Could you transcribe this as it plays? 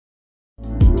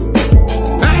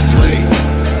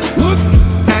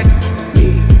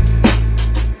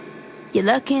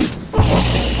looking.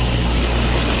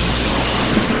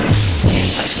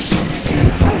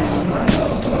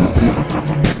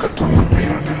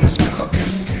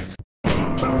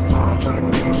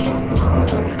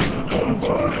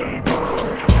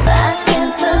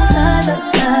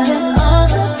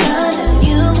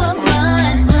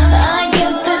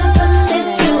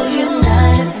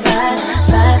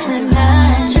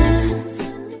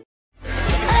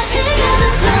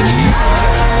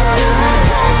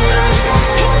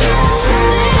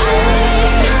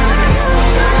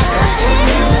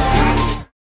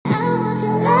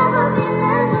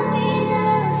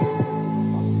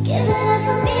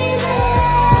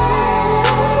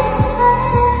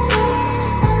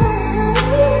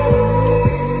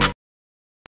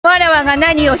わらわが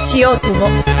何をしようとも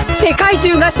世界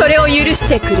中がそれを許し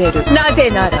てくれる。なぜ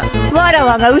ならわら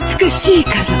わが美しい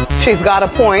から。 She's got a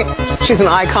point. She's an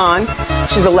icon.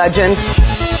 She's a legend.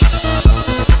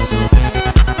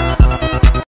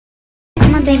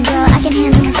 I'm a big girl, I can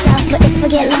handle myself. But if I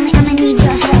get lonely, I'ma need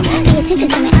your help. Pay attention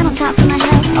to me, I don't talk for my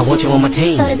health. I want you on my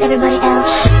team. So does everybody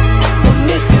else.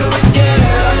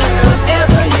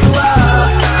 Whatever you are,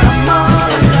 I'm all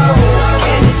alone,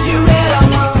 and it's you that I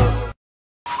want.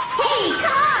 Hey,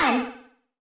 come on!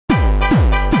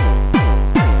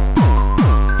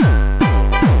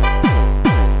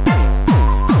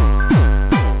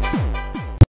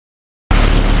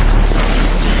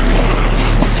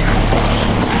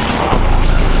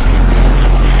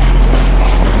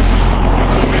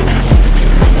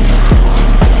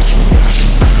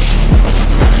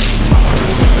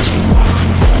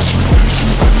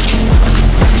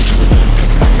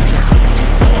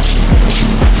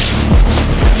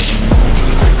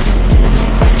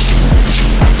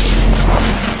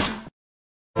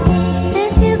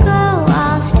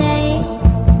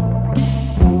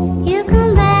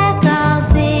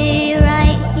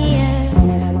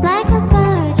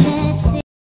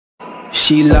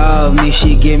 She love me,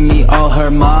 she give me all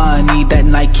her money. That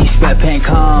Nike sweatpant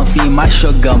comfy, my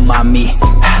sugar mommy.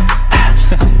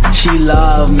 She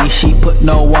love me, she put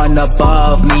no one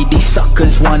above me. These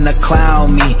suckers wanna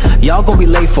clown me. Y'all gon' be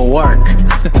late for work.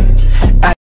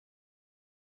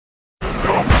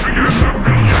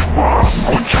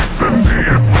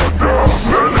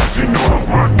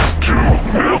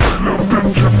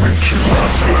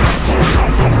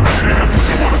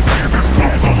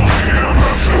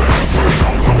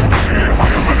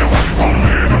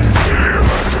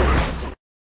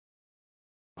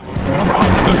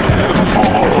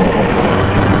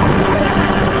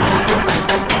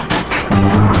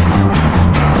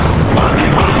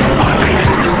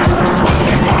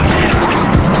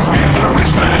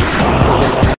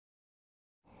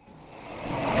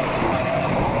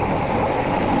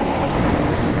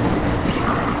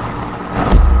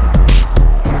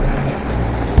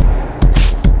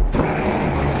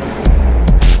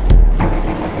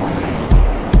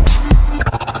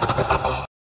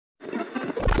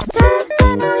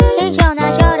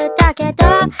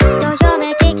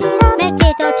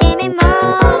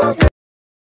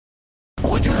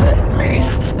 Would you let me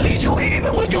lead you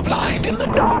even when you're blind in the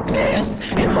darkness?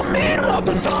 In the middle of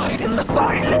the night, in the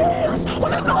silence,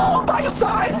 when there's no one by your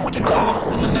side, would you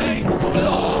call in the name of the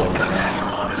Lord? In the name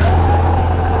of love,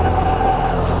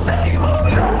 name of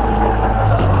love,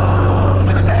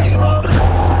 in the name of love.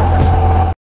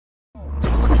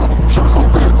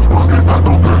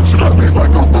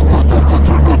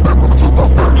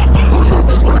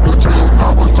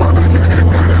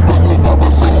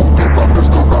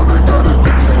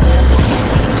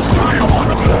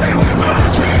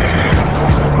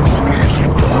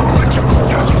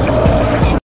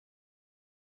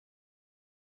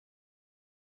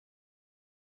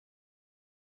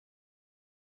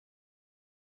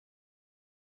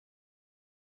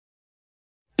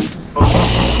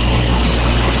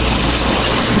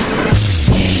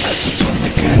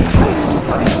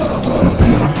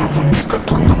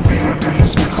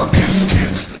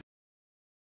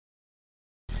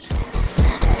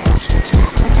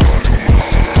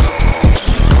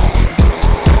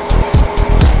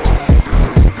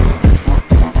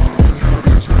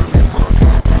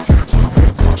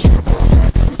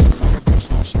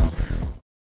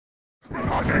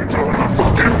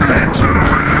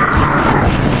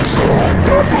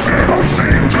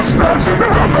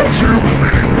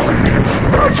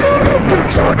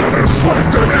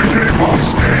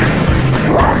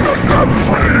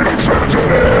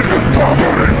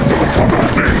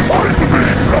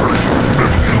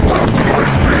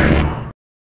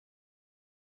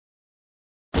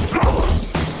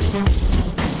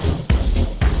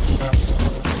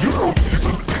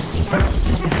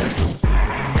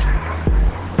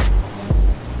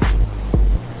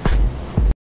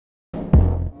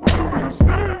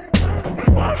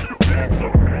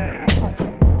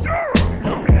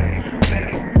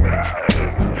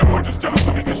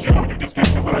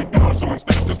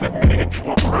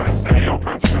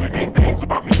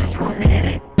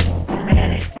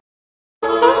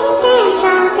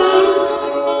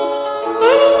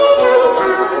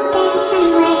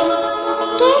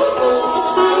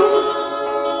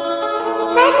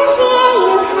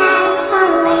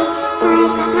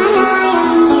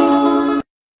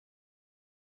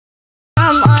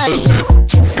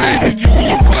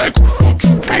 like a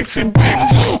fucking painted big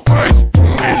flow price.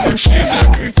 Amazing, she's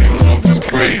everything, love and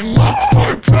praying. My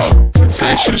heart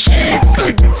palpitation, she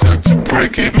excited, time to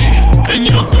break it. Me and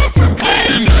your girlfriend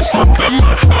playing dress up at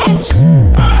my house.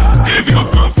 Give your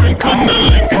girlfriend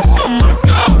cunnilingus on my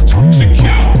couch. She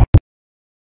cute.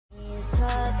 It's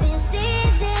cuffing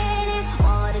season,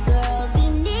 all the girls be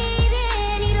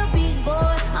needing. Need a big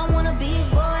boy, I want a big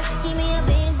boy. Give me a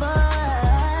big boy.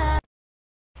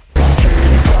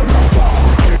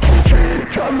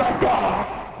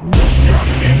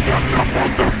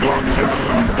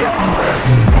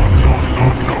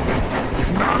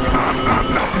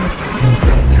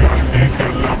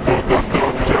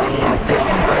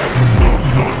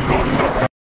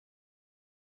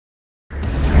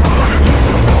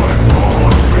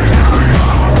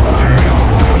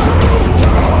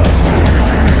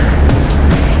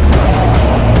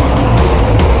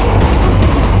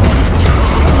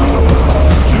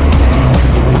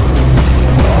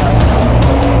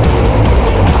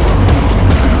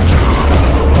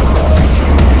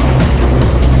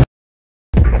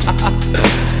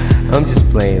 I'm just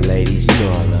playing, ladies. You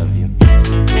know I love you.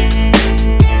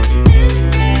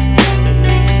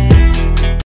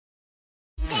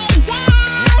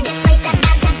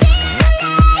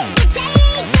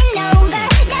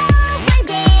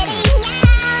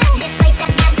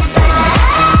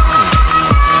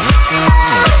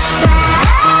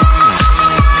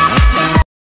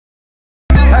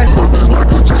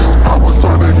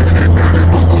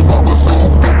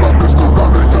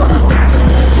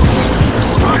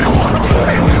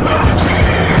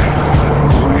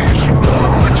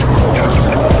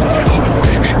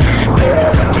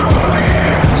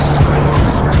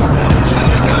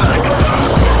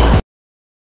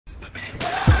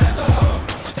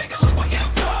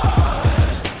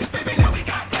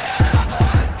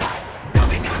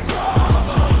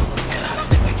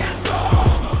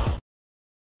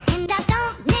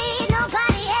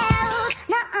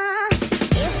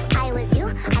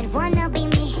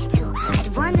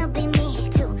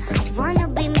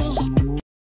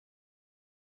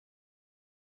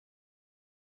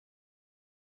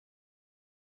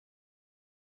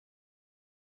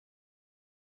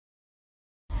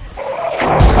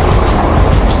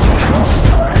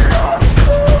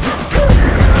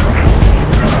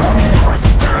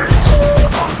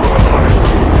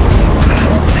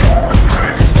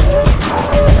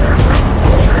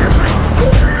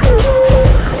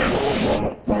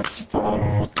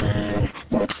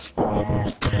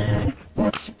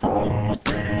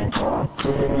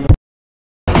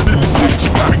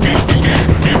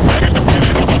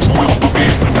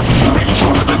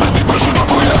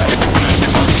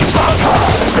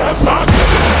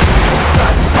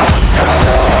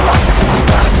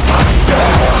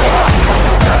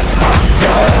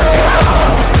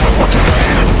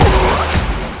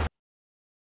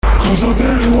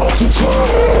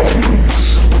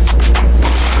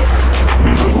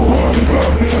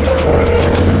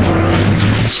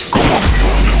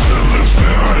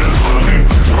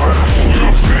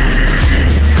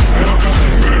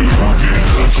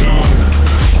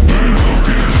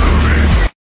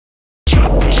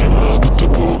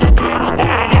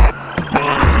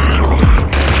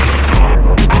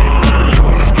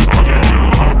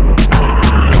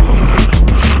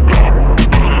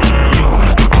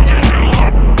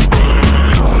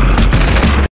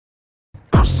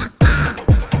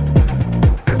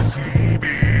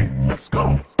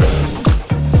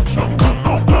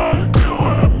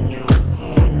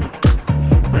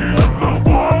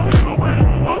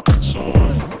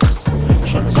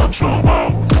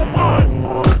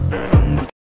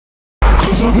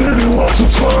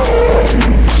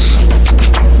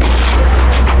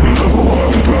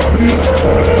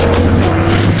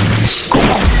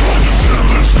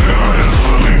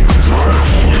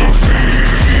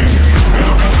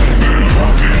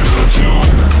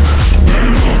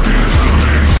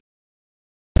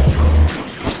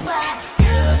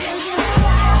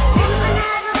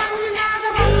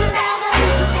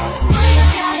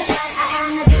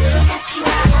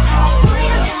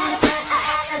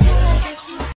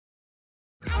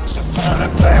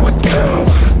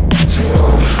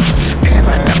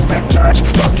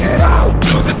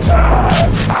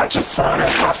 just wanna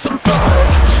have some fun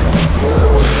with you.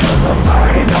 My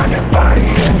mind on your body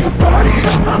and your body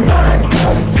on my mind.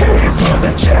 Got a taste for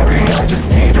the cherry, I just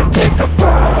need to take the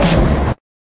bite.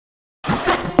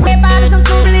 I'm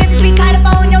too religiously caught up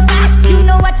on your thought. You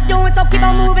know what you're doing, so keep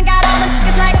on moving. Got all the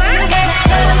niggas like, girl,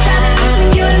 I'm trying to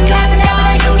listen. You done driving all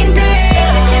that you can take.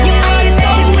 You ain't it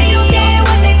so real, yeah,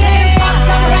 what they say.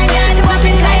 Right now, you up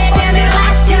inside.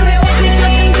 Tell me what you took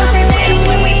and pussy,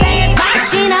 say.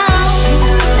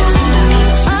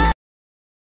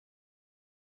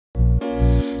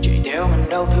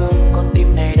 đau thương, con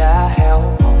tim này đã heo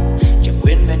họng. Chẳng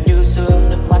nguyên vẹn như xưa,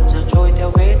 nước mắt giờ trôi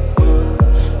theo vết mưa.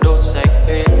 Đốt sạch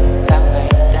hết tháng ngày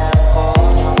đang có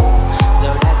nhau,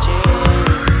 giờ đã chết.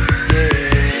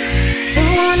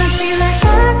 Don't wanna feel like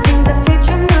that in the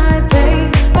future, my babe.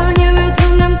 Bao nhiêu yêu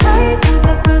thương em thấy, nhưng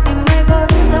sao cứ tìm mây với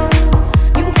dâu.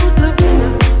 Những phút lưỡng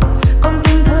lự, con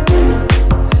tim thẫn thờ,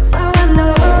 sao anh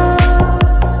nỡ?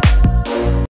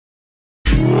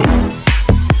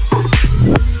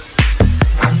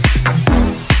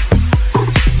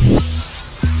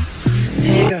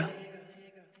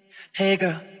 Hey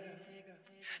girl,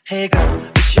 hey girl,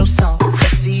 it's your song. I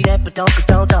see that, but don't.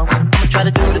 I'ma try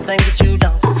to do the things that you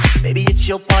don't. Baby, it's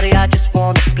your party, I just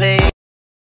wanna play.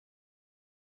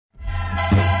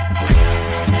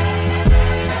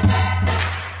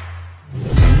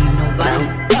 Don't need nobody.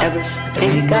 Ever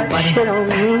ain't got shit on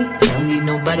me. Don't need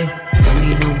nobody. Don't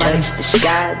need nobody. Touch the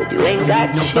sky, but you ain't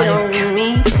got shit on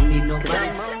me. Don't need nobody.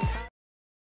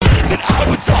 I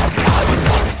would talk,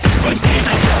 but then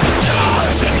I got the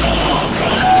stars and all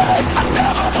right. I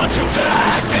never want you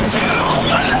back into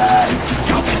my life.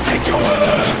 You can take your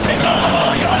words and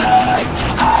all your lies.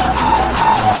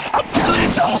 I'm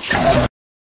telling you.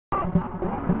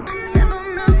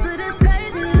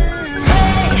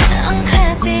 Hey, I'm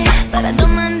classy, but I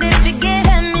don't mind if you get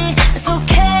at me. It's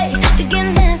okay, you get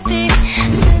nasty.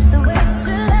 Just the way that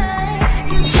you like.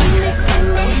 Give me,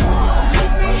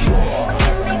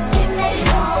 give me,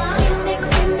 give me,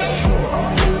 give me,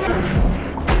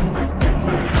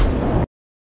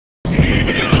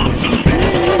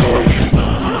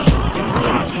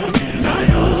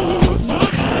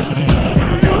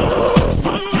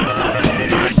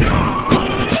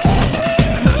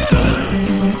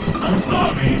 I'm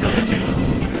sorry that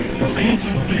you seem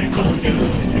to be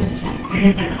confused. He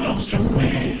belongs to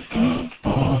me.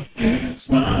 For his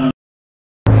mind.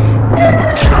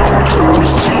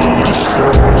 Always to the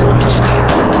stars.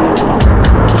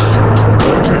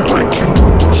 Somebody like you,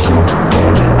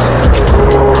 somebody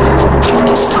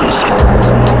to stay strong.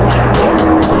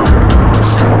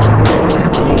 Somebody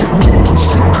like you,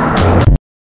 somebody.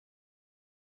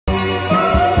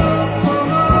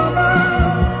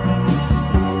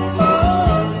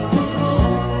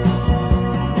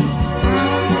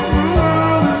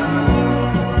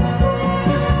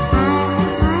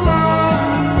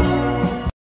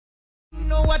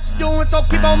 So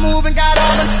keep on moving, got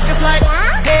all the niggas like,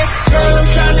 hey, girl, I'm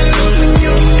trying to loosen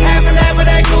you. Having half of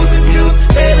that goose and juice.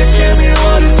 Baby, tell me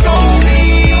what it's gonna be.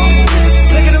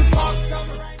 Look at them sparks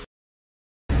coming right.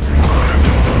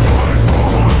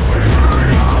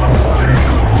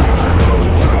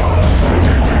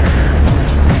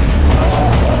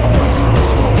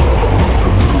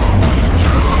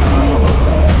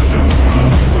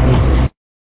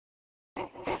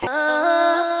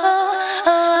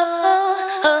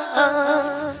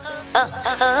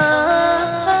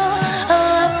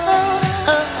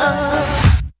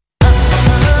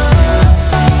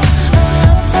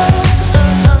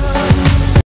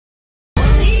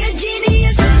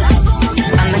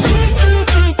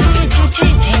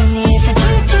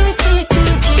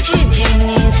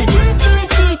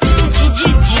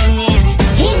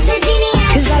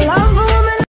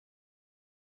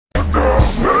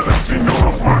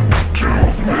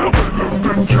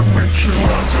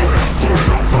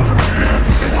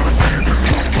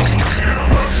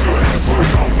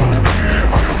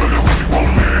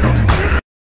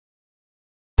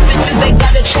 They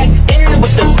gotta check in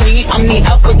with the queen. I'm the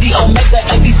alpha, the omega,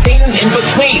 everything in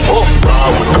between. Oh.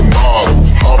 Ride with the mob,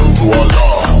 up to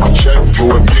Allah. Check you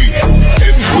and me, and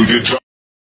do your job.